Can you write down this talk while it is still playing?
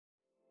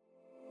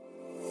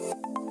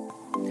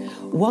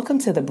Welcome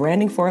to the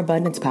Branding for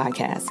Abundance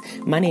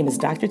podcast. My name is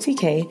Dr.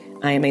 TK.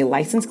 I am a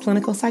licensed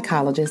clinical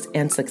psychologist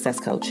and success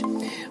coach.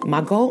 My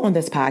goal on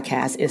this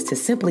podcast is to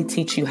simply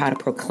teach you how to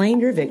proclaim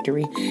your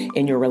victory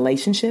in your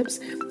relationships,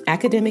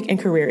 academic and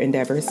career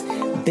endeavors,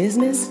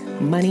 business,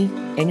 money,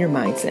 and your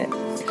mindset.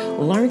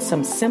 Learn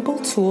some simple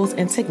tools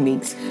and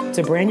techniques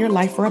to brand your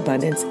life for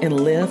abundance and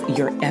live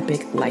your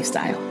epic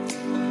lifestyle.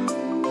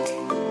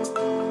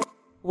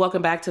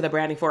 Welcome back to the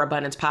Branding for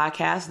Abundance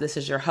podcast. This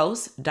is your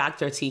host,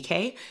 Dr.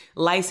 TK,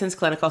 licensed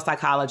clinical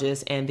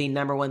psychologist and the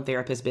 #1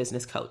 therapist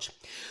business coach.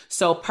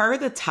 So per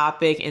the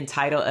topic and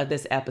title of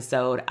this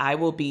episode, I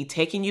will be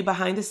taking you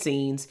behind the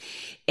scenes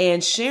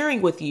and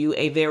sharing with you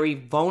a very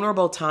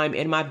vulnerable time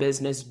in my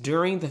business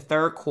during the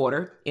third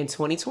quarter in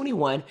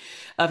 2021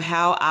 of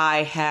how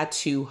I had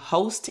to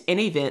host an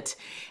event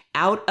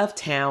out of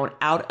town,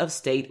 out of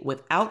state,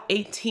 without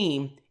a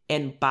team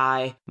and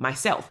by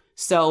myself.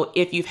 So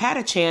if you've had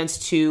a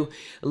chance to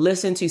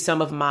listen to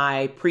some of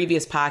my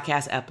previous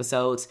podcast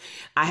episodes,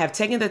 I have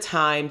taken the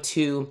time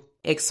to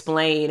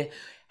explain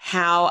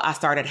how I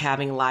started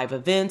having live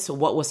events,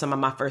 what was some of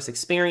my first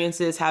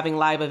experiences having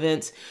live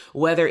events,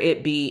 whether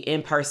it be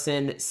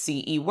in-person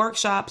CE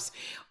workshops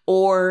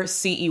or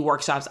CE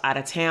workshops out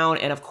of town,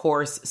 and of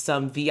course,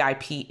 some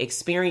VIP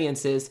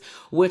experiences,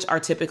 which are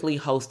typically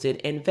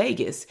hosted in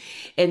Vegas.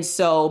 And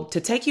so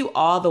to take you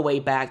all the way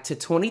back to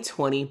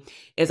 2020,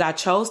 is I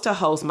chose to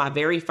host my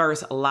very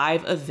first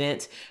live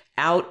event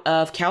out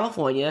of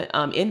California,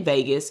 in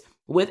Vegas,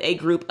 with a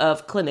group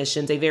of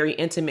clinicians, a very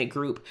intimate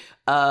group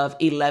of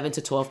 11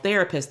 to 12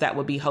 therapists that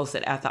would be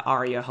hosted at the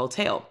Aria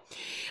Hotel.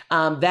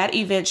 That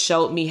event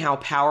showed me how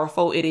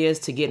powerful it is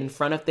to get in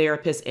front of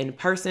therapists in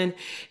person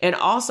and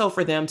also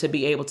for them to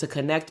be able to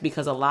connect,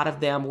 because a lot of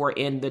them were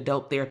in the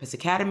Dope Therapist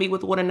Academy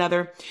with one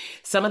another.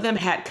 Some of them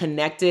had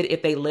connected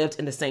if they lived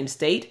in the same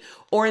state,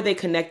 or they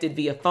connected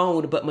via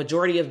phone, but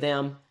majority of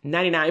them,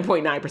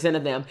 99.9%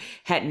 of them,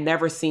 had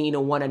never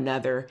seen one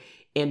another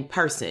in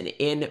person,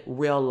 in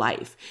real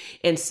life.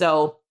 And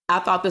so I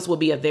thought this would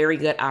be a very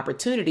good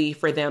opportunity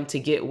for them to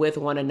get with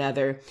one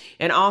another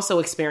and also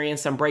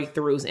experience some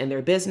breakthroughs in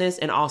their business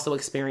and also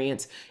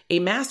experience a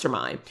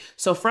mastermind.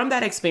 So from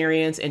that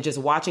experience and just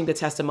watching the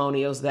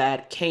testimonials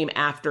that came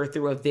after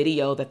through a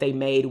video that they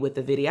made with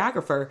the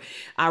videographer,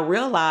 I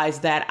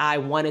realized that I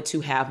wanted to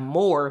have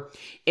more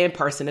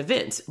in-person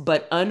events.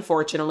 But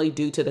unfortunately,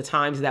 due to the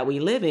times that we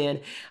live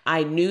in,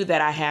 I knew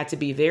that I had to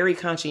be very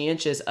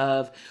conscientious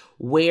of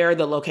where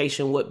the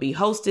location would be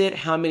hosted,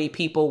 how many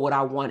people would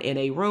I want in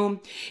a room,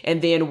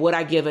 and then would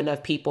I give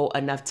enough people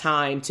enough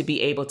time to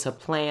be able to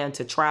plan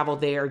to travel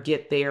there,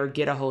 get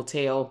a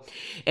hotel.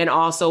 And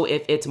also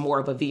if it's more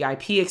of a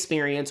VIP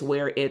experience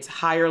where it's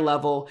higher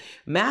level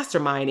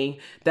masterminding,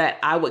 that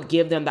I would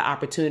give them the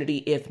opportunity,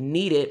 if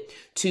needed,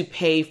 to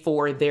pay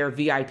for their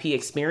VIP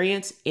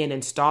experience in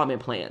installment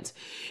plans.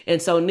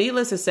 And so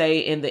needless to say,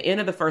 in the end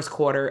of the first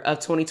quarter of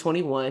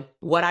 2021,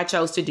 what I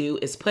chose to do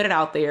is put it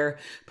out there,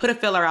 put a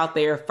filler out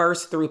there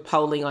first through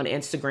polling on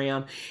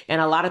Instagram. And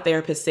a lot of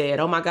therapists said,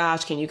 oh my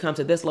gosh, can you come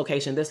to this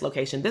location, this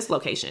location, this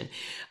location?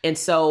 And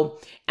so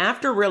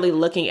after really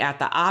looking at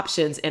the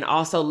options and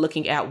also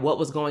looking at what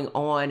was going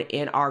on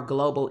in our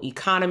global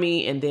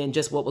economy and then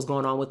just what was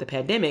going on with the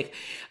pandemic,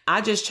 I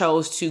just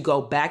chose to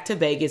go back to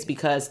Vegas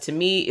because to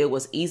me, it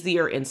was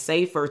easier and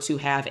safer to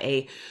have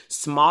a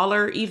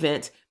smaller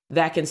event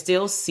that can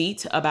still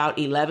seat about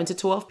 11 to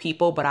 12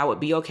 people, but I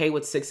would be okay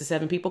with 6 to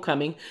 7 people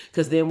coming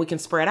because then we can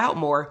spread out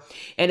more.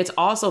 And it's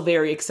also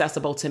very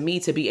accessible to me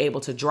to be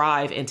able to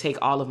drive and take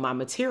all of my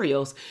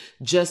materials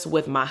just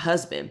with my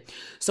husband.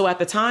 So at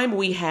the time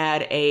we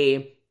had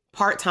a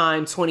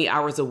part-time 20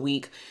 hours a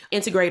week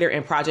integrator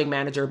and project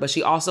manager, but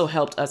she also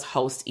helped us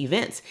host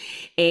events.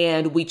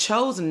 And we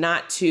chose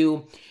not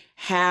to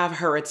have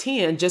her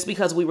attend just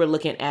because we were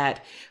looking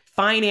at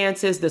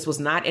finances. This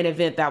was not an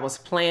event that was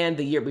planned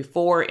the year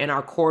before in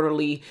our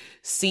quarterly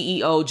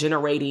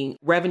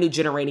revenue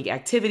generating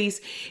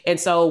activities. And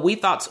so we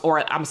thought,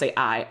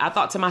 I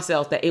thought to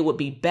myself that it would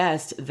be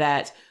best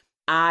that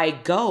I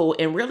go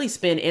and really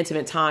spend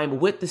intimate time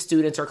with the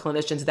students or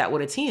clinicians that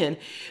would attend,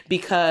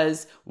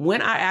 because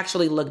when I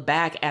actually look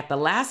back at the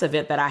last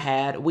event that I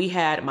had, we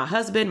had my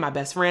husband, my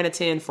best friend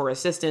attend for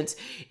assistance.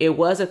 It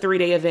was a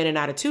 3-day event and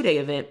not a 2-day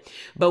event,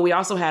 but we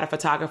also had a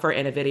photographer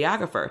and a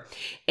videographer.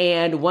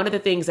 And one of the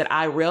things that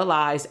I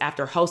realized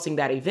after hosting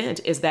that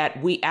event is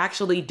that we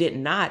actually did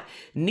not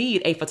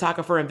need a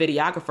photographer and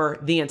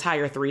videographer the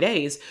entire 3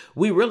 days.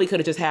 We really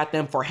could have just had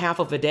them for half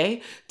of a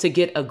day to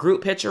get a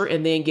group picture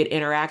and then get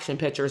interaction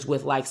pictures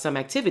with like some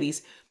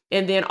activities.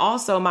 And then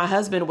also my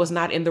husband was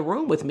not in the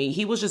room with me.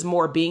 He was just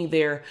more being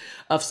there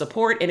of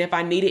support. And if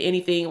I needed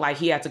anything, like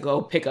he had to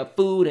go pick up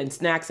food and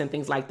snacks and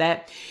things like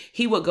that,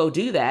 he would go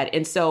do that.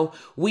 And so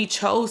we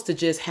chose to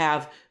just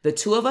have the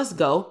two of us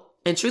go.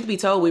 And truth be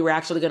told, we were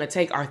actually going to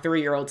take our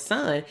 3-year-old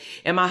son,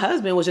 and my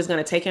husband was just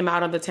going to take him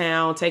out of the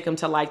town, take him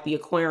to like the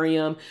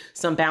aquarium,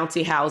 some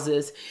bouncy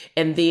houses,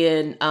 and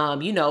then,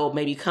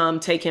 maybe come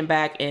take him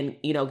back and,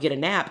 get a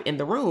nap in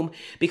the room,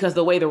 because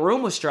the way the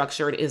room was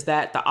structured is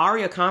that the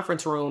ARIA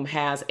conference room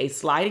has a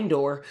sliding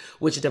door,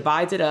 which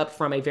divides it up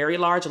from a very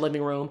large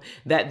living room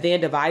that then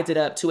divides it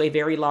up to a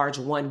very large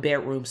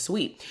 1-bedroom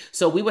suite.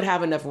 So we would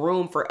have enough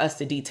room for us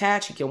to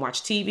detach. You can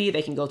watch TV.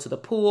 They can go to the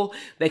pool.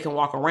 They can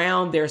walk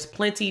around. There's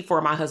plenty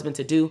for my husband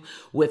to do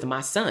with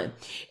my son.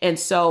 And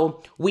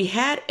so we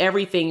had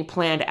everything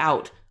planned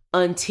out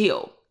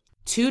until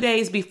 2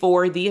 days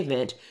before the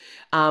event.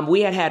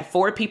 We had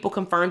 4 people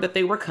confirmed that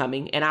they were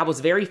coming, and I was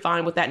very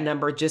fine with that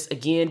number, just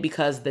again,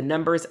 because the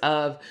numbers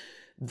of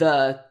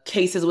the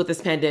cases with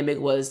this pandemic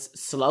was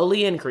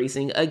slowly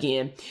increasing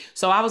again.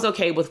 So I was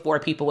okay with 4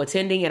 people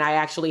attending, and I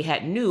actually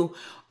knew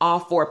all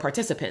 4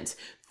 participants.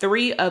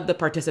 3 of the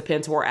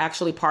participants were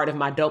actually part of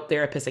my Dope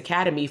Therapist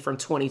Academy from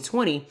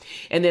 2020.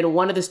 And then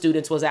one of the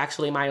students was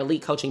actually my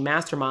elite coaching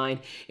mastermind,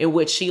 in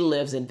which she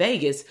lives in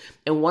Vegas.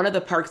 And one of the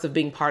perks of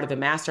being part of the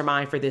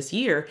mastermind for this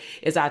year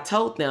is I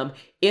told them,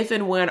 if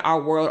and when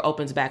our world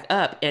opens back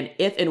up, and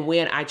if and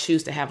when I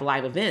choose to have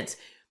live events,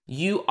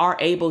 you are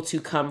able to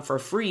come for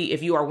free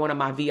if you are one of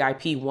my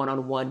VIP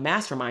one-on-one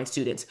mastermind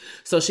students.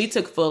 So she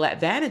took full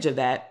advantage of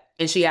that.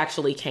 And she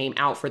actually came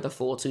out for the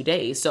full 2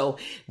 days. So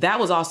that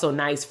was also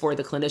nice for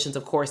the clinicians,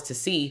 of course, to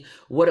see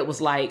what it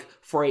was like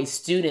for a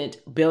student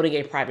building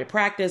a private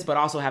practice, but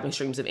also having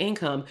streams of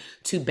income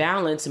to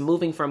balance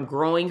moving from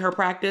growing her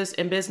practice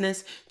and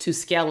business to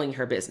scaling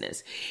her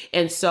business.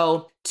 And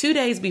so 2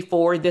 days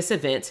before this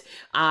event,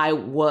 I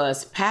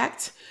was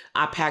packed.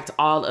 I packed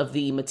all of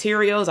the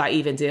materials. I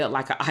even did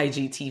like an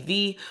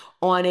IGTV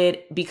on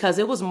it because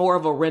it was more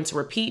of a rinse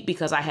repeat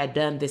because I had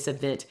done this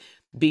event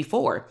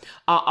before.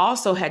 I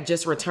also had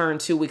just returned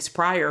 2 weeks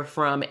prior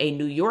from a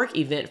New York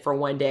event for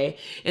one day.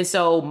 And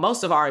so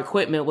most of our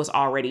equipment was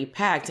already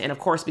packed. And of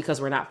course, because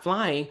we're not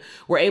flying,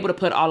 we're able to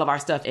put all of our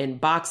stuff in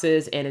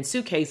boxes and in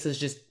suitcases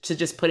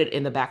just put it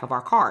in the back of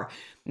our car.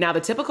 Now, the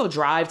typical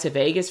drive to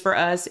Vegas for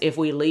us, if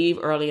we leave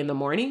early in the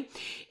morning,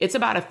 it's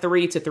about a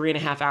 3 to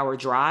 3.5 hour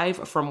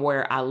drive from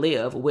where I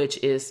live,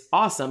 which is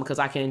awesome because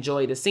I can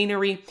enjoy the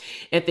scenery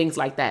and things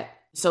like that.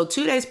 So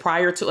 2 days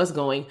prior to us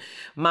going,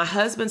 my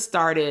husband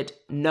started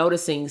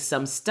noticing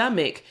some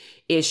stomach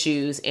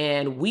issues,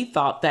 and we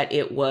thought that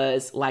it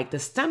was like the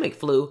stomach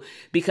flu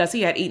because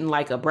he had eaten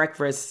like a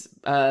breakfast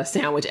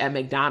sandwich at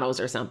McDonald's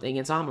or something.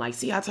 And so I'm like,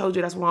 see, I told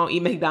you that's why I don't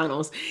eat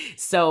McDonald's.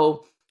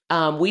 So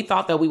we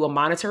thought that we would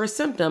monitor his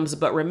symptoms,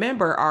 but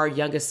remember, our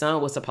youngest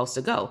son was supposed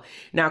to go.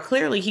 Now,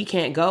 clearly he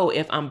can't go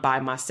if I'm by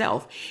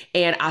myself.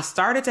 And I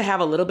started to have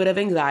a little bit of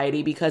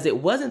anxiety because it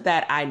wasn't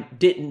that I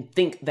didn't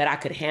think that I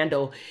could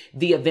handle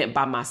the event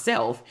by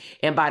myself.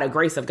 And by the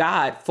grace of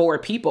God, 4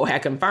 people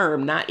had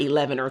confirmed, not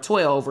 11 or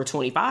 12 or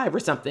 25 or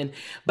something.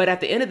 But at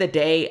the end of the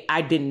day,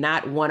 I did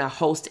not want to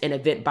host an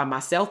event by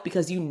myself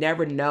because you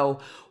never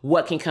know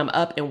what can come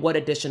up and what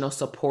additional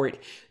support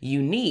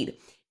you need.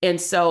 And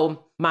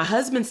so my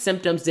husband's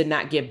symptoms did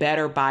not get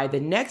better by the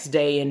next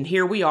day. And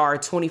here we are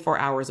 24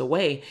 hours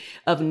away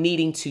of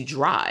needing to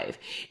drive.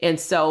 And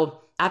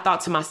so I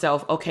thought to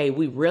myself, okay,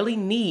 we really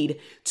need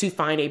to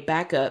find a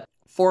backup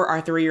for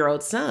our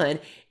 3-year-old son.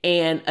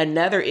 And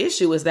another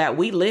issue is that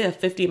we live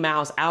 50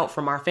 miles out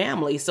from our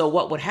family. So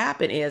what would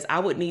happen is I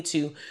would need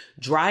to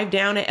drive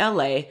down to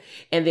LA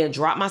and then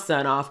drop my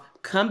son off,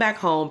 come back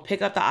home,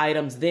 pick up the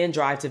items, then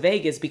drive to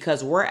Vegas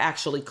because we're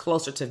actually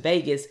closer to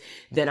Vegas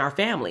than our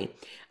family.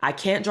 I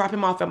can't drop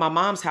him off at my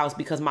mom's house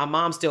because my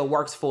mom still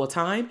works full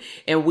time.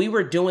 And we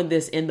were doing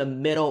this in the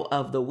middle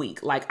of the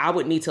week. Like I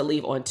would need to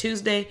leave on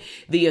Tuesday.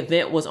 The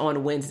event was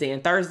on Wednesday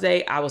and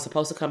Thursday. I was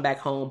supposed to come back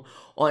home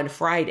on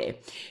Friday.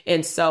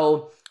 And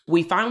so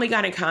we finally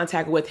got in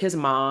contact with his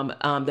mom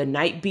the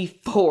night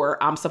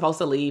before I'm supposed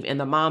to leave.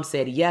 And the mom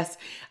said, yes,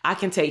 I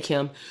can take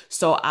him.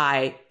 So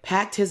I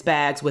packed his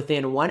bags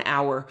within 1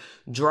 hour,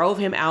 drove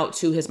him out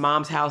to his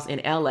mom's house in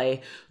LA,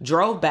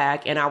 drove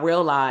back, and I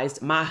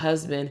realized my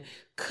husband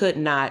could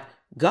not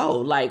go.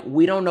 Like,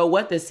 we don't know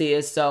what this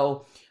is.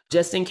 So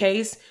just in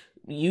case,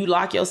 you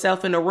lock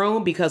yourself in a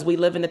room because we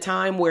live in a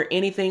time where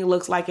anything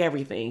looks like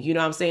everything. You know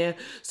what I'm saying?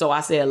 So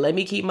I said, let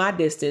me keep my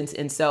distance.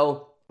 And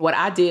so what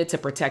I did to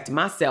protect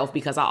myself,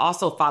 because I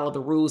also follow the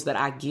rules that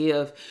I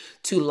give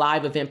to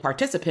live event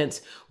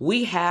participants,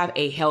 we have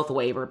a health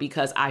waiver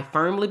because I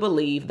firmly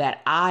believe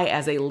that I,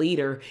 as a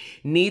leader,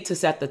 need to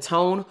set the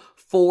tone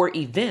for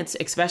events,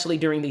 especially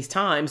during these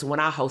times when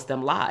I host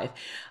them live.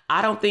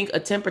 I don't think a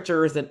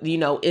temperature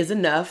is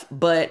enough,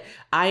 but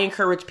I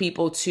encourage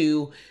people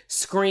to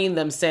screen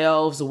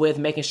themselves with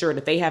making sure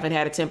that they haven't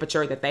had a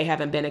temperature, that they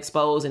haven't been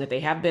exposed. And if they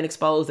have been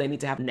exposed, they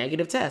need to have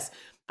negative tests.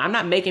 I'm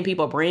not making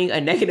people bring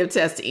a negative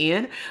test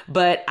in,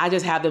 but I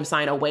just have them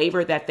sign a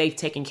waiver that they've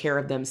taken care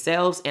of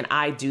themselves, and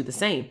I do the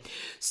same.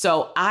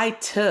 So I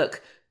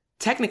took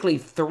technically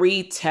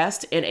 3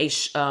 tests in a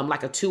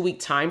 2-week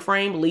time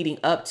frame leading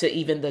up to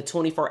even the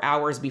 24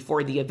 hours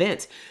before the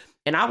event.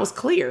 And I was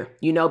clear,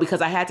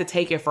 because I had to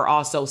take it for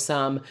also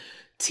some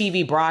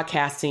TV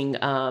broadcasting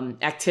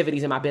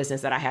activities in my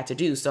business that I had to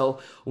do. So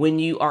when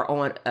you are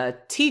on a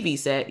TV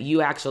set,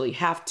 you actually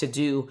have to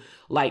do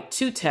like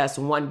 2 tests,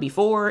 one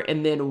before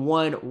and then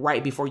one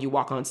right before you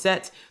walk on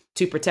set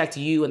to protect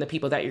you and the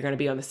people that you're going to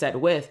be on the set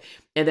with.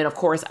 And then, of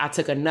course, I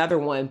took another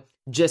one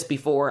just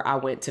before I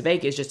went to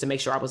Vegas just to make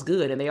sure I was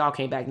good. And they all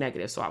came back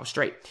negative. So I was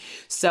straight.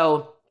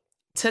 So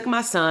took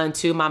my son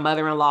to my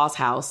mother-in-law's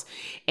house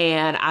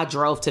and I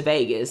drove to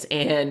Vegas.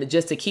 And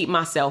just to keep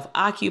myself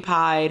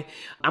occupied,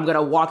 I'm going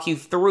to walk you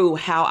through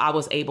how I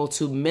was able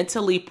to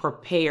mentally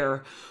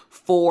prepare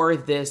for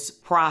this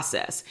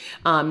process.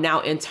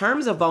 Now, in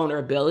terms of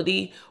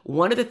vulnerability,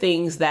 one of the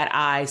things that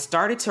I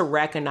started to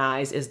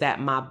recognize is that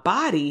my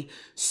body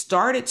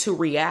started to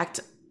react,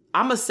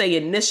 I'm going to say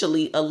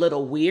initially a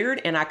little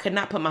weird, and I could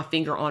not put my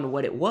finger on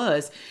what it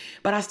was,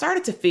 but I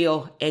started to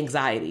feel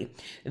anxiety.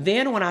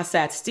 Then when I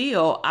sat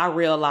still, I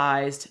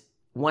realized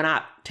when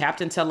I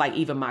tapped into like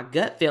even my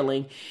gut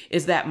feeling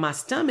is that my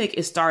stomach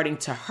is starting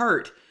to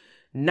hurt,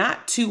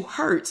 not to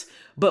hurt,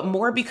 but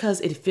more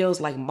because it feels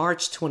like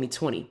March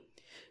 2020.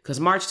 Because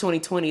March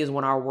 2020 is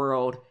when our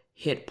world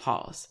hit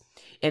pause.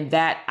 And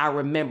that I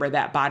remember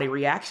that body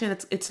reaction.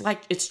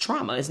 It's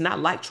trauma. It's not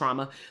like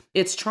trauma.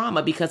 It's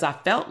trauma because I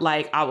felt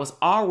like I was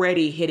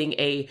already hitting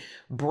a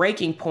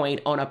breaking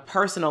point on a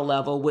personal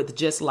level with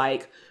just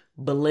like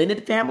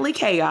blended family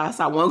chaos.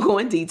 I won't go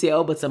in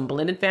detail, but some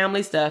blended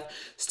family stuff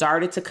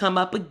started to come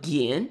up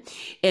again.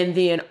 And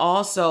then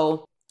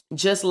also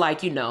just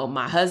like,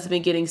 my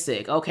husband getting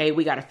sick. Okay,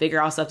 we got to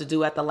figure out stuff to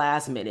do at the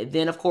last minute.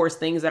 Then, of course,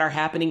 things that are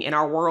happening in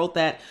our world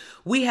that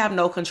we have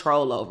no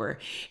control over.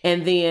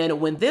 And then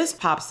when this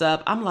pops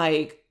up, I'm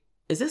like,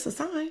 is this a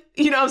sign?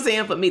 You know what I'm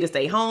saying? For me to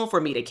stay home, for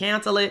me to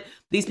cancel it.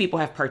 These people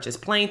have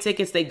purchased plane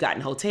tickets. They've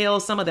gotten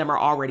hotels. Some of them are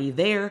already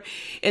there.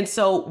 And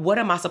so what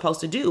am I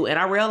supposed to do? And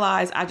I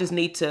realized I just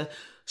need to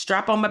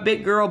strap on my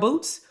big girl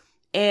boots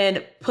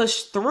and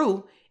push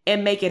through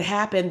and make it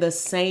happen the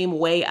same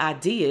way I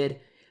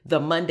did the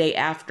Monday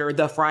after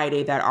the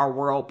Friday that our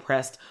world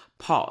pressed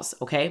pause.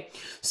 Okay.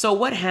 So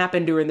what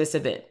happened during this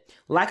event?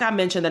 Like I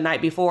mentioned the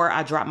night before,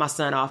 I dropped my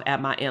son off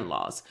at my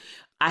in-laws.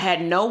 I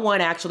had no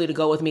one actually to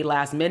go with me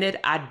last minute.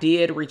 I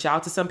did reach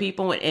out to some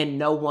people and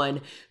no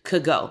one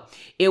could go.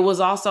 It was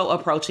also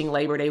approaching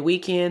Labor Day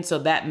weekend. So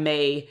that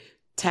may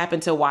tap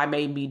into why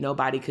maybe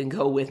nobody can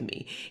go with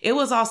me. It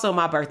was also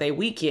my birthday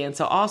weekend.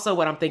 So also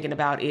what I'm thinking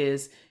about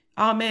is,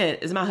 oh man,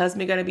 is my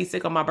husband going to be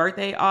sick on my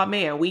birthday? Oh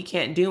man, we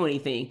can't do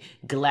anything.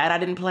 Glad I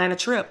didn't plan a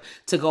trip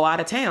to go out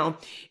of town,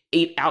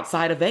 eat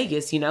outside of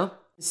Vegas,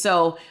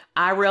 So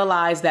I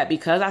realized that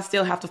because I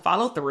still have to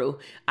follow through,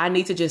 I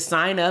need to just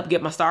sign up,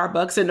 get my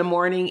Starbucks in the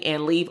morning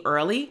and leave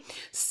early,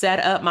 set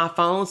up my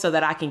phone so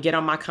that I can get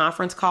on my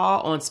conference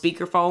call on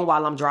speakerphone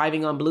while I'm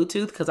driving on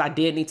Bluetooth, because I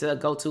did need to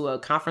go to a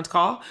conference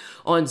call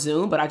on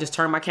Zoom, but I just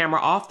turned my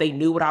camera off. They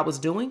knew what I was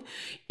doing.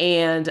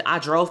 And I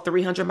drove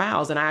 300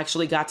 miles and I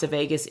actually got to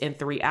Vegas in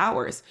 3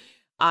 hours.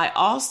 I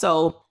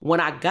also,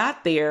 when I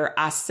got there,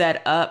 I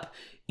set up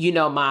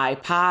my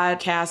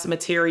podcast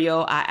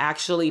material. I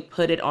actually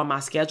put it on my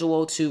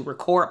schedule to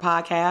record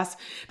podcasts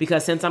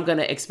because since I'm going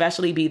to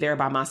especially be there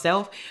by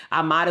myself,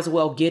 I might as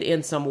well get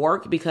in some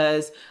work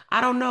because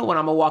I don't know what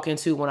I'm going to walk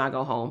into when I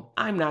go home.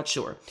 I'm not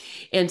sure.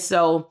 And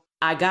so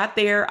I got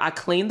there, I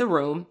cleaned the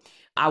room.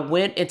 I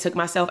went and took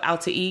myself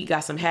out to eat,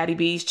 got some Hattie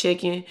B's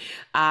chicken.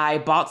 I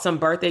bought some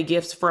birthday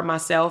gifts for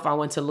myself. I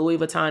went to Louis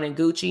Vuitton and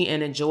Gucci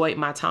and enjoyed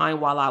my time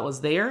while I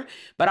was there.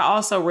 But I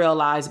also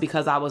realized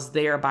because I was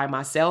there by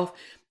myself,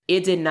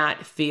 it did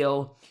not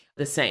feel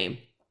the same.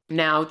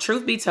 Now,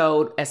 truth be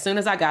told, as soon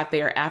as I got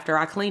there, after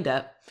I cleaned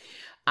up,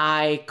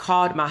 I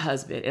called my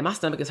husband, and my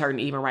stomach is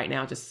hurting even right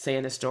now, just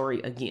saying this story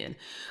again.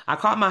 I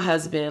called my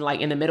husband like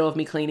in the middle of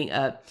me cleaning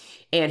up,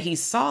 and he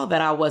saw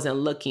that I wasn't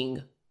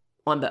looking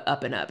on the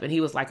up and up. And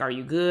he was like, are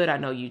you good? I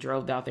know you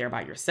drove out there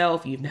by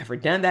yourself. You've never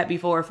done that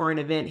before for an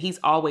event. He's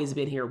always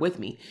been here with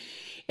me.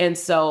 And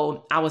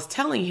so I was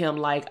telling him,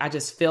 like, I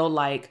just feel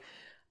like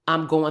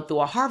I'm going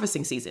through a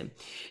harvesting season.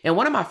 And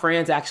one of my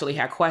friends actually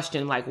had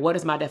questioned, like, what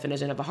is my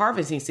definition of a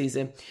harvesting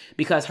season?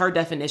 Because her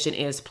definition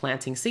is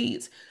planting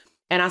seeds.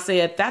 And I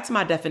said, that's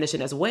my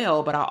definition as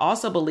well. But I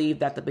also believe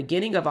that the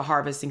beginning of a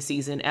harvesting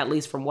season, at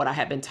least from what I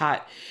had been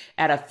taught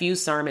at a few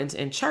sermons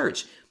in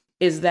church,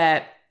 is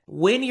that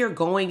when you're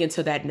going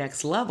into that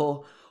next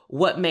level,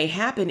 what may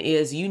happen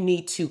is you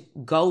need to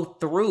go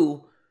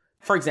through,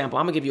 for example,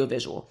 I'm gonna give you a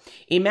visual.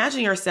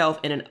 Imagine yourself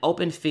in an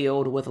open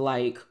field with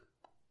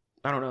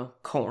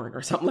corn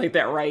or something like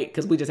that, right?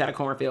 Because we just had a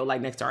cornfield like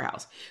next to our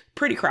house.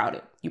 Pretty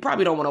crowded. You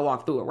probably don't want to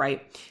walk through it,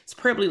 right? It's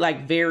probably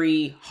like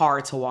very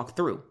hard to walk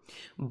through.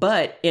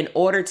 But in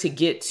order to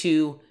get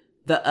to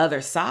the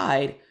other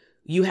side,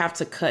 you have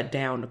to cut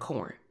down the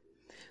corn.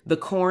 The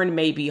corn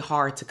may be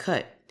hard to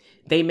cut.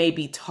 They may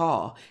be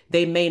tall.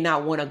 They may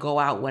not want to go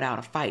out without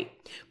a fight.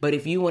 But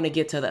if you want to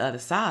get to the other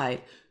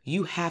side,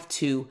 you have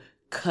to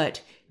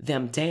cut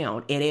them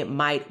down, and it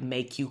might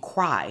make you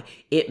cry.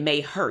 It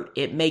may hurt.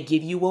 It may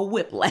give you a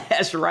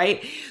whiplash,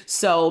 right?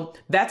 So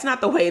that's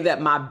not the way that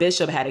my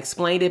bishop had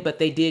explained it, but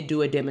they did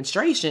do a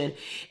demonstration.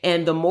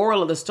 And the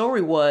moral of the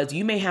story was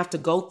you may have to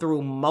go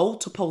through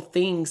multiple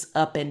things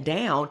up and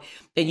down,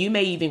 and you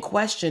may even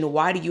question,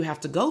 why do you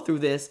have to go through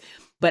this?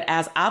 But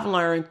as I've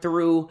learned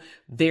through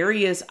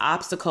various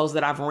obstacles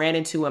that I've ran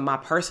into in my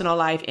personal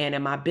life and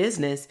in my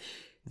business,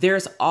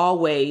 there's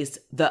always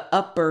the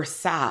upper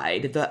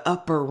side, the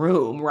upper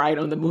room, right,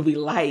 on the movie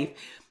Life,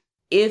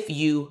 if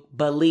you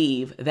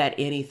believe that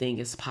anything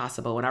is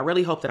possible. And I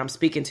really hope that I'm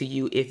speaking to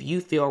you if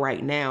you feel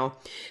right now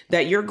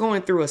that you're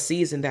going through a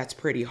season that's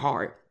pretty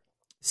hard.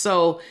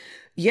 So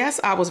yes,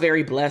 I was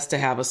very blessed to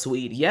have a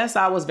suite. Yes,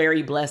 I was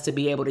very blessed to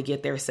be able to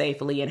get there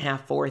safely and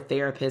have 4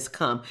 therapists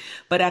come.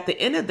 But at the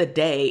end of the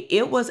day,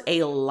 it was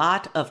a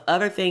lot of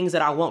other things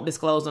that I won't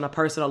disclose on a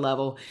personal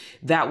level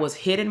that was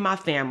hitting my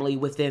family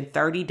within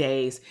 30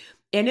 days.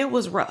 And it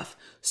was rough.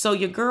 So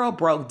your girl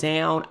broke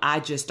down. I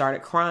just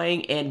started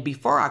crying. And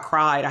before I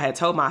cried, I had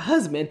told my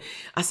husband,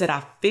 I said,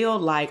 I feel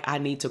like I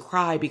need to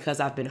cry because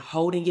I've been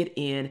holding it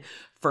in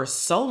for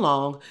so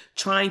long,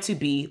 trying to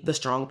be the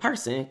strong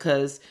person,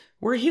 because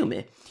we're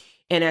human.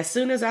 And as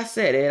soon as I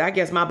said it, I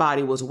guess my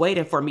body was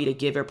waiting for me to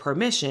give it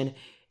permission,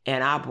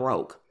 and I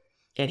broke.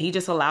 And he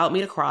just allowed me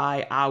to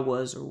cry. I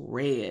was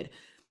red.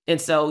 And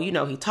so,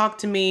 he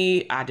talked to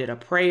me. I did a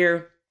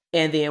prayer.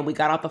 And then we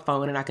got off the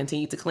phone and I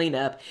continued to clean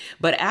up.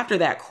 But after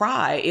that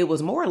cry, it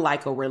was more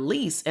like a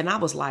release. And I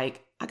was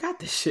like, I got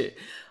this shit.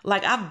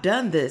 Like, I've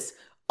done this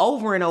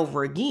over and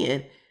over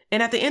again.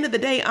 And at the end of the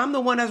day, I'm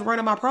the one that's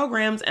running my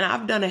programs, and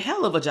I've done a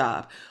hell of a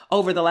job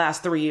over the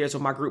last 3 years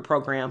with my group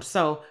program.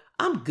 So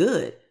I'm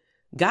good.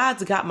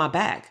 God's got my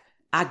back.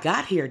 I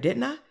got here,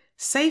 didn't I?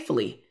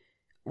 Safely,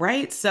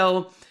 right?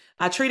 So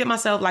I treated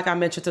myself, like I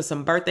mentioned, to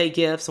some birthday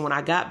gifts. When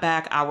I got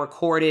back, I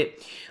recorded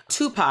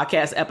 2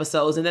 podcast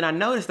episodes, and then I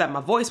noticed that my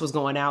voice was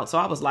going out. So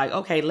I was like,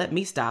 okay, let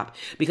me stop,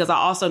 because I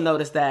also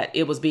noticed that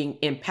it was being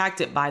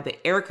impacted by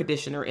the air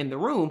conditioner in the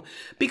room,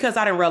 because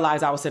I didn't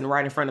realize I was sitting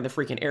right in front of the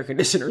freaking air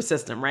conditioner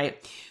system, right?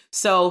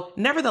 So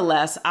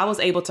nevertheless, I was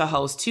able to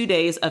host 2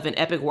 days of an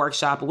epic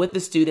workshop with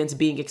the students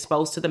being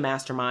exposed to the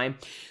mastermind.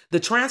 The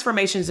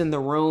transformations in the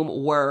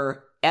room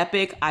were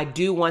epic. I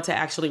do want to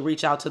actually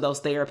reach out to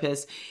those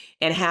therapists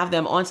and have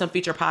them on some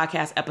future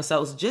podcast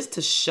episodes, just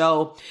to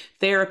show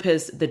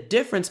therapists the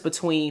difference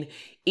between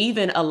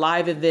even a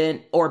live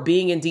event or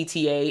being in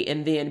DTA,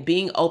 and then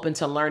being open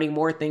to learning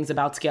more things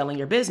about scaling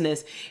your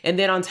business. And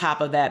then on top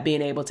of that,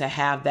 being able to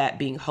have that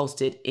being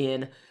hosted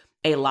in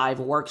a live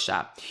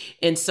workshop.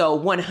 And so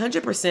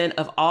 100%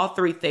 of all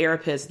 3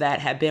 therapists that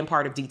have been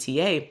part of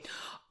DTA,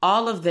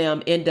 all of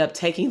them end up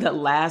taking the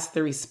last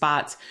 3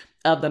 spots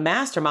of the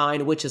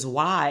mastermind, which is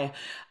why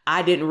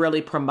I didn't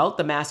really promote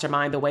the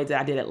mastermind the way that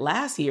I did it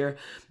last year,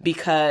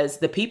 because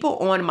the people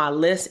on my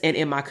list and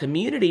in my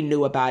community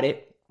knew about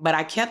it. But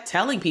I kept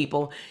telling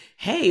people,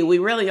 hey, we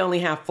really only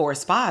have 4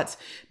 spots,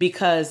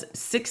 because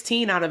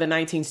 16 out of the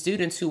 19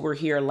 students who were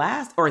here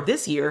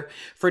this year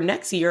for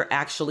next year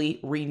actually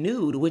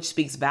renewed, which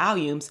speaks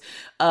volumes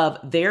of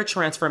their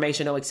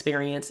transformational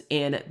experience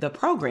in the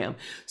program.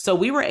 So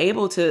we were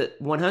able to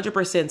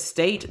 100%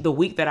 state the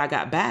week that I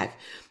got back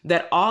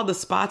that all the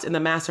spots in the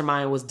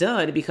mastermind was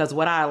done, because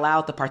what I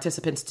allowed the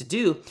participants to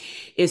do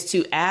is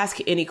to ask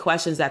any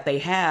questions that they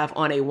have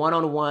on a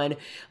one-on-one,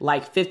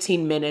 like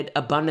 15-minute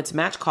abundance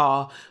match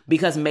call,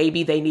 because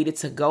maybe they needed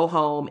to go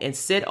home and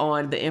sit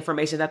on the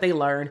information that they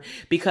learned.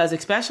 Because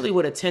especially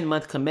with a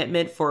 10-month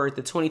commitment for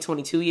the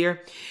 2022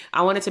 year,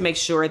 I wanted to make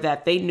sure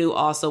that they knew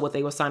also what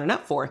they were signing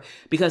up for,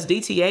 because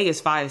DTA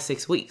is 5 to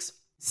 6 weeks.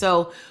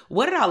 So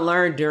what did I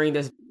learn during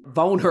this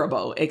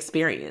vulnerable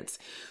experience?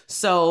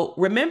 So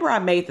remember, I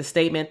made the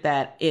statement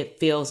that it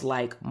feels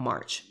like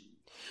March.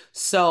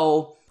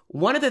 So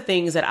one of the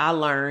things that I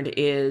learned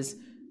is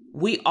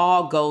we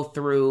all go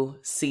through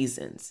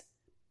seasons.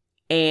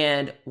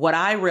 And what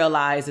I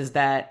realized is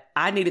that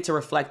I needed to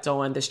reflect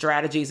on the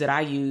strategies that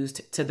I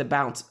used to the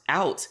bounce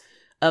out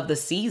of the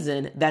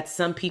season that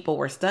some people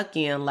were stuck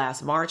in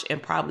last March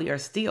and probably are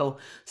still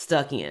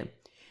stuck in.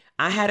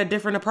 I had a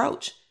different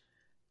approach.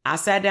 I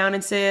sat down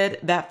and said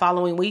that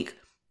following week,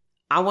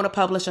 I want to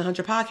publish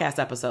 100 podcast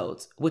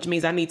episodes, which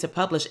means I need to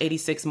publish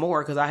 86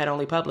 more, because I had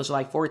only published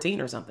like 14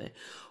 or something.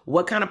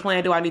 What kind of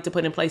plan do I need to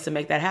put in place to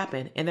make that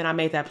happen? And then I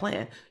made that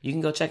plan. You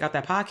can go check out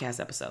that podcast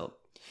episode.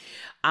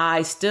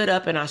 I stood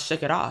up and I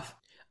shook it off.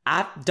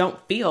 I don't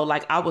feel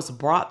like I was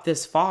brought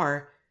this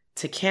far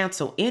to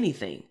cancel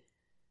anything,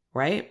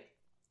 right?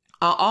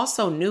 I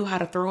also knew how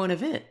to throw an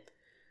event.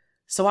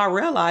 So I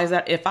realized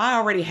that if I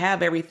already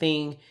have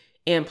everything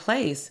in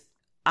place,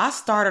 I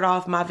started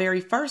off my very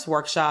first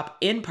workshop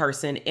in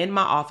person in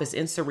my office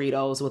in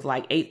Cerritos with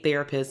like 8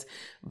 therapists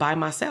by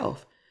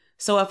myself.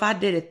 So if I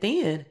did it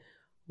then,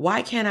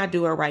 why can't I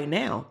do it right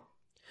now?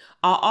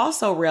 I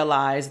also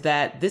realized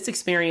that this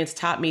experience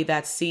taught me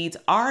that seeds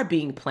are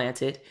being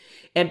planted.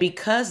 And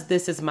because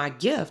this is my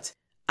gift,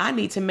 I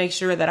need to make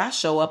sure that I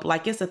show up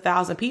like it's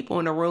 1,000 people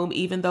in the room,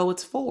 even though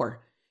it's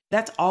 4.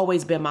 That's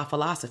always been my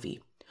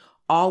philosophy.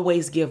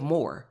 Always give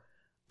more.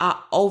 I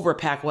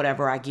overpack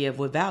whatever I give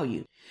with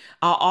value.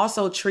 I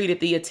also treated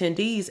the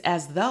attendees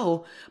as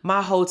though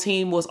my whole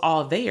team was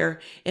all there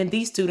and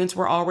these students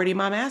were already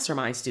my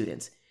mastermind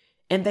students.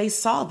 And they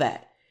saw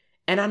that.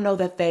 And I know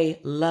that they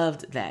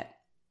loved that.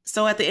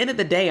 So at the end of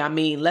the day, I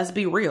mean, let's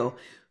be real.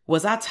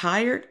 Was I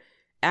tired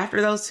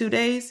after those 2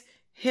 days?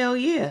 Hell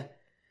yeah.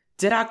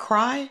 Did I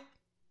cry?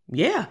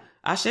 Yeah,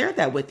 I shared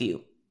that with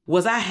you.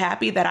 Was I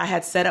happy that I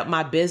had set up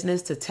my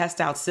business to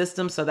test out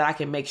systems so that I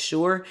can make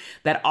sure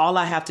that all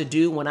I have to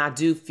do when I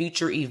do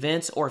future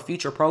events or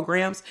future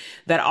programs,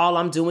 that all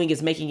I'm doing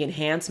is making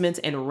enhancements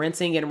and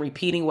rinsing and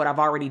repeating what I've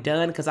already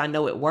done because I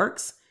know it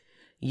works?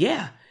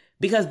 Yeah,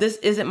 because this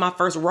isn't my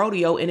first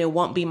rodeo and it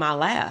won't be my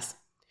last.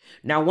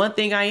 Now, one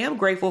thing I am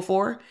grateful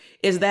for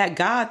is that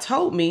God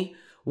told me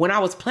when I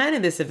was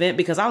planning this event,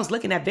 because I was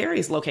looking at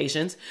various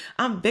locations,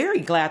 I'm very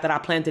glad that I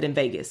planned it in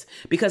Vegas.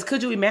 Because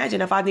could you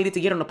imagine if I needed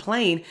to get on a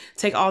plane,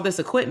 take all this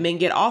equipment,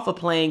 get off a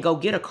plane, go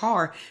get a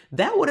car?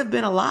 That would have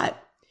been a lot.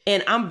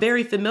 And I'm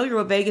very familiar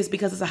with Vegas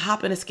because it's a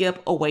hop and a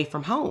skip away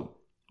from home,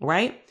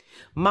 right?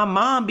 My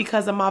mom,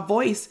 because of my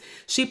voice,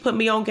 she put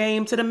me on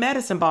game to the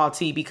medicine ball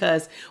tea,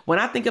 because when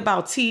I think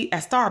about tea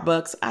at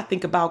Starbucks, I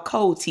think about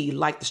cold tea,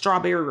 like the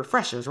strawberry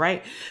refreshers,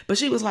 right? But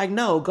she was like,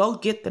 no, go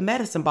get the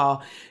medicine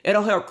ball.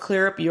 It'll help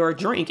clear up your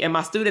drink. And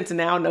my students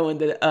now know in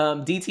the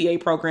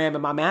DTA program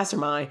and my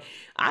mastermind,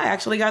 I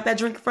actually got that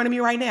drink in front of me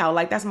right now.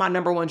 Like that's my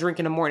number one drink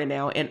in the morning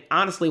now. And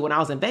honestly, when I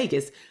was in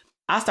Vegas,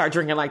 I started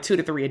drinking like 2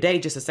 to 3 a day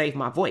just to save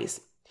my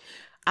voice.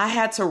 I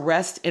had to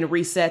rest and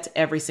reset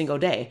every single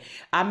day.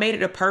 I made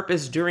it a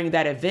purpose during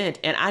that event,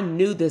 and I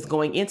knew this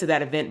going into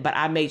that event, but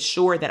I made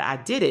sure that I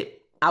did it.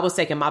 I was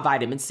taking my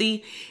vitamin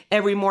C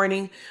every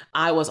morning.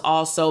 I was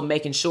also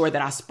making sure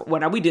that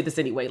we did this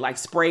anyway, like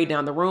sprayed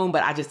down the room,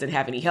 but I just didn't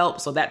have any help.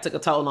 So that took a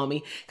toll on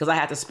me because I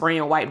had to spray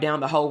and wipe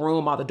down the whole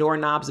room, all the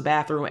doorknobs, the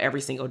bathroom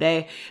every single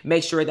day.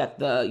 Make sure that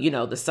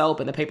the soap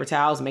and the paper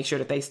towels, make sure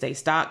that they stay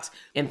stocked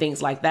and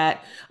things like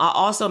that. I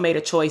also made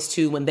a choice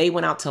too. When they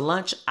went out to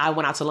lunch, I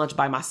went out to lunch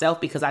by myself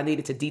because I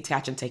needed to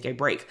detach and take a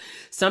break.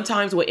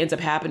 Sometimes what ends up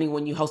happening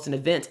when you host an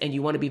event, and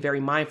you want to be very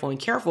mindful and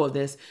careful of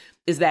this,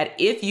 is that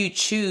if you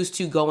choose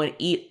to go and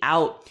eat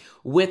out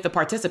with the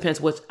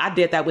participants, which I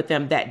did that with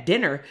them that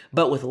dinner,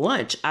 but with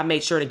lunch, I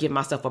made sure to give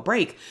myself a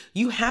break.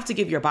 You have to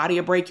give your body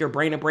a break, your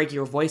brain a break,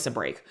 your voice a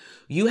break.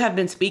 You have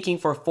been speaking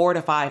for 4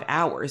 to 5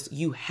 hours.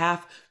 You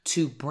have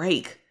to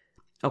break.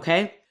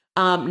 Okay.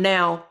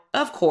 Now,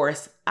 of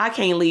course, I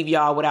can't leave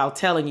y'all without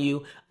telling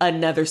you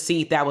another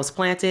seed that was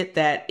planted,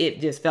 that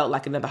it just felt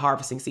like another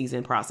harvesting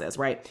season process,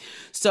 right?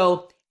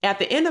 So at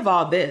the end of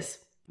all this,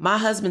 my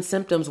husband's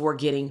symptoms were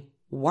getting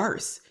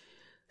worse.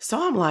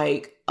 So I'm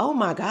like, oh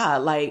my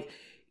God,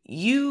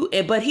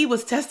 but he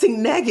was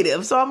testing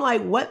negative. So I'm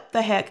like, what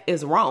the heck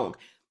is wrong?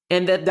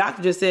 And the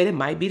doctor just said, it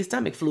might be the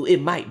stomach flu.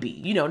 It might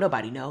be,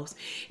 nobody knows.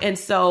 And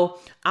so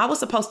I was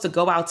supposed to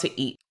go out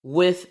to eat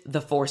with the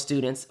 4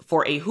 students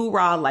for a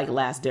hoorah, like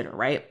last dinner,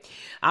 right?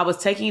 I was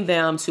taking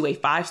them to a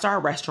 5-star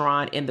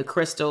restaurant in the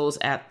Crystals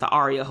at the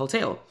Aria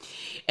Hotel.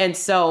 And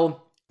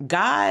so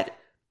God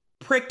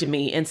pricked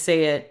me and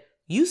said,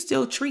 you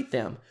still treat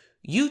them.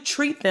 You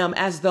treat them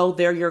as though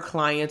they're your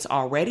clients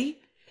already,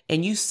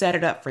 and you set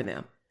it up for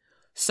them.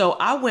 So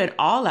I went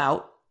all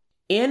out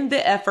in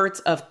the efforts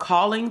of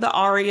calling the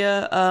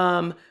Aria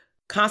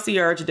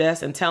concierge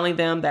desk and telling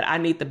them that I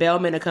need the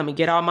bellman to come and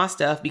get all my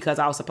stuff because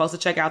I was supposed to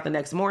check out the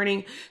next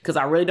morning because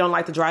I really don't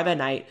like to drive at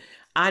night.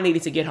 I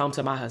needed to get home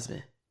to my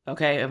husband.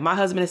 Okay. If my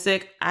husband is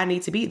sick, I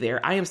need to be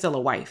there. I am still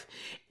a wife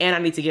and I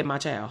need to get my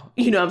child.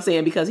 You know what I'm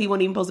saying? Because he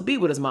wasn't even supposed to be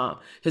with his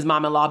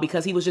mom-in-law,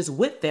 because he was just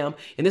with them.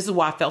 And this is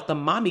why I felt the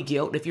mommy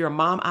guilt. If you're a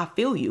mom, I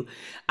feel you.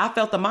 I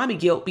felt the mommy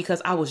guilt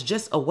because I was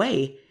just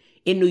away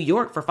in New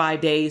York for 5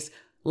 days,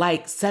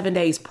 like 7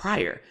 days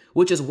prior,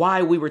 which is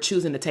why we were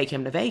choosing to take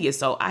him to Vegas.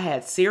 So I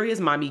had serious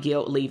mommy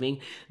guilt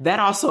leaving. That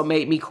also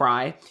made me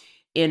cry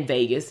in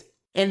Vegas.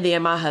 And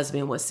then my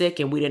husband was sick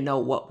and we didn't know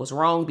what was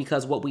wrong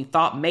because what we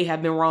thought may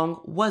have been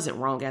wrong wasn't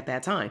wrong at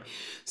that time.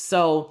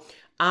 So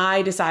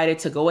I decided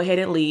to go ahead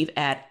and leave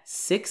at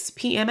 6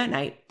 p.m. at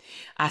night.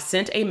 I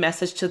sent a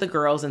message to the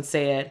girls and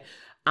said,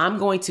 I'm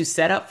going to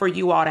set up for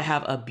you all to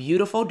have a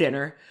beautiful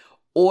dinner,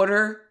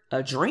 order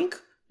a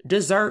drink,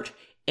 dessert,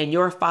 and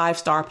your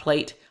 5-star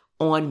plate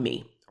on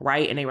me.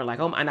 Right. And they were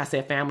like, oh, and I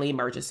said family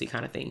emergency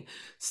kind of thing.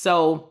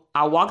 So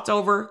I walked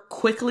over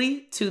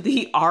quickly to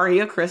the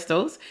Aria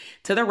Crystals,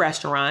 to the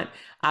restaurant.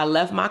 I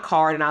left my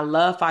card, and I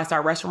love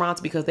 5-star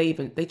restaurants because they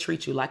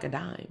treat you like a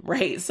dime.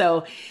 Right.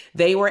 So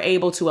they were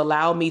able to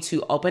allow me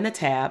to open a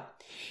tab,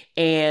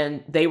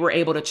 and they were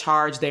able to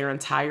charge their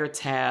entire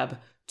tab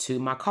to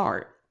my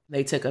card.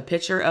 They took a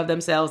picture of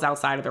themselves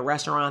outside of the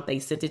restaurant. They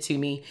sent it to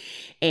me.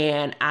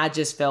 And I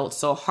just felt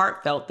so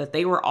heartfelt that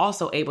they were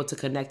also able to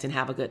connect and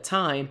have a good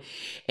time.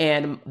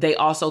 And they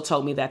also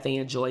told me that they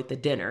enjoyed the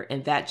dinner.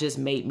 And that just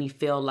made me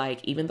feel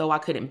like even though I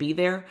couldn't be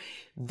there,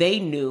 they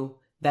knew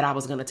that I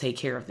was going to take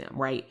care of them.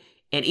 Right.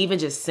 And even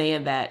just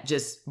saying that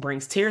just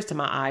brings tears to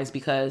my eyes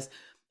because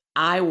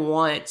I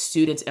want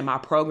students in my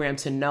program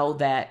to know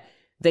that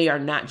they are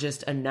not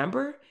just a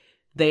number.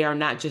 They are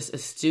not just a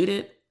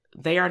student.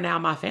 They are now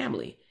my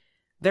family.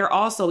 They're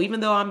also, even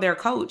though I'm their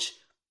coach,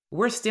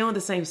 we're still in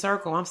the same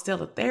circle. I'm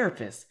still a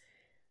therapist.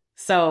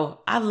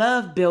 So I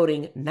love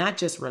building not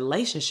just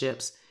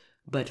relationships,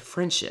 but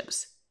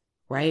friendships,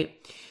 right?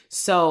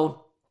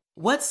 So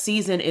what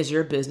season is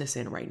your business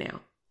in right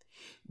now?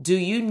 Do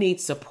you need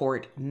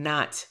support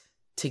not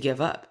to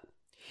give up?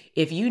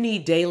 If you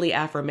need daily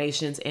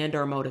affirmations and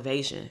or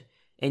motivation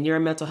and you're a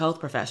mental health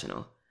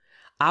professional,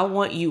 I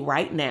want you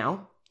right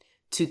now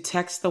to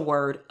text the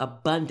word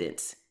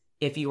abundance,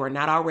 if you are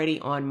not already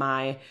on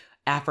my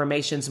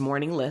affirmations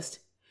morning list,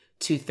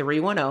 to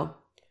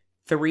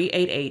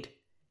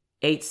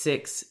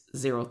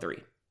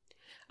 310-388-8603.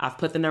 I've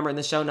put the number in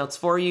the show notes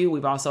for you.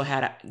 We've also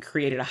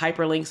created a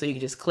hyperlink so you can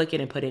just click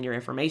it and put in your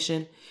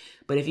information.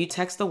 But if you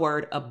text the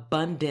word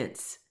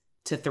abundance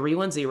to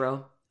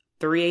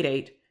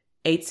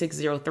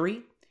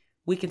 310-388-8603,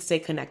 we can stay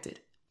connected.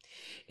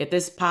 If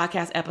this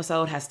podcast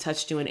episode has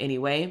touched you in any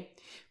way,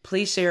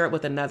 please share it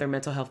with another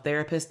mental health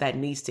therapist that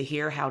needs to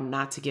hear how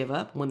not to give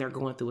up when they're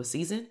going through a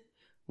season.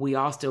 We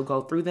all still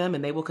go through them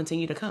and they will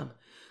continue to come.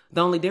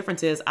 The only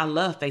difference is I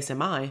love facing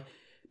mine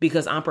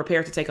because I'm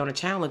prepared to take on a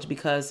challenge,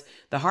 because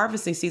the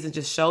harvesting season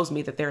just shows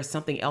me that there is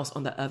something else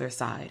on the other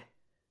side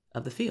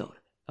of the field.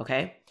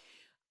 Okay.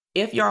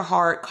 If your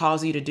heart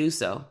calls you to do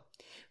so,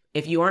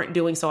 if you aren't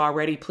doing so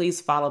already, please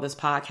follow this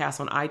podcast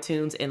on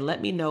iTunes and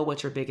let me know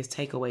what your biggest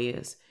takeaway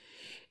is.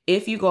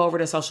 If you go over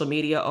to social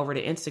media, over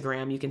to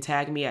Instagram, you can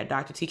tag me at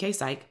Dr. TK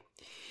Psych.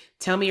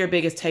 Tell me your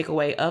biggest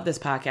takeaway of this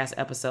podcast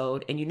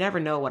episode, and you never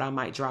know what I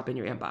might drop in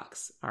your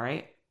inbox. All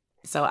right.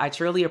 So I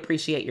truly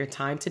appreciate your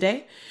time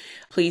today.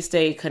 Please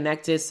stay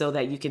connected so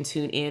that you can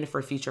tune in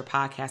for future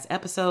podcast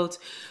episodes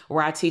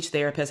where I teach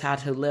therapists how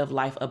to live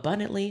life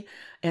abundantly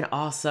and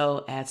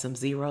also add some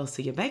zeros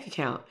to your bank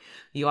account.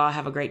 You all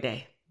have a great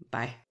day.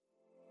 Bye.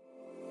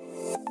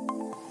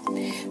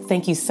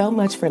 Thank you so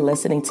much for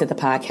listening to the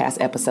podcast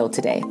episode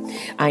today.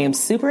 I am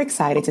super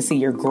excited to see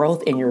your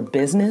growth in your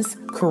business,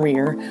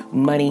 career,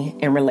 money,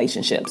 and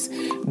relationships.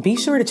 Be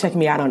sure to check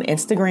me out on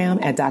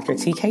Instagram at Dr.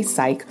 TK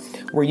Psych,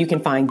 where you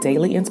can find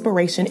daily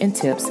inspiration and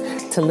tips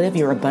to live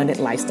your abundant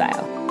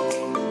lifestyle.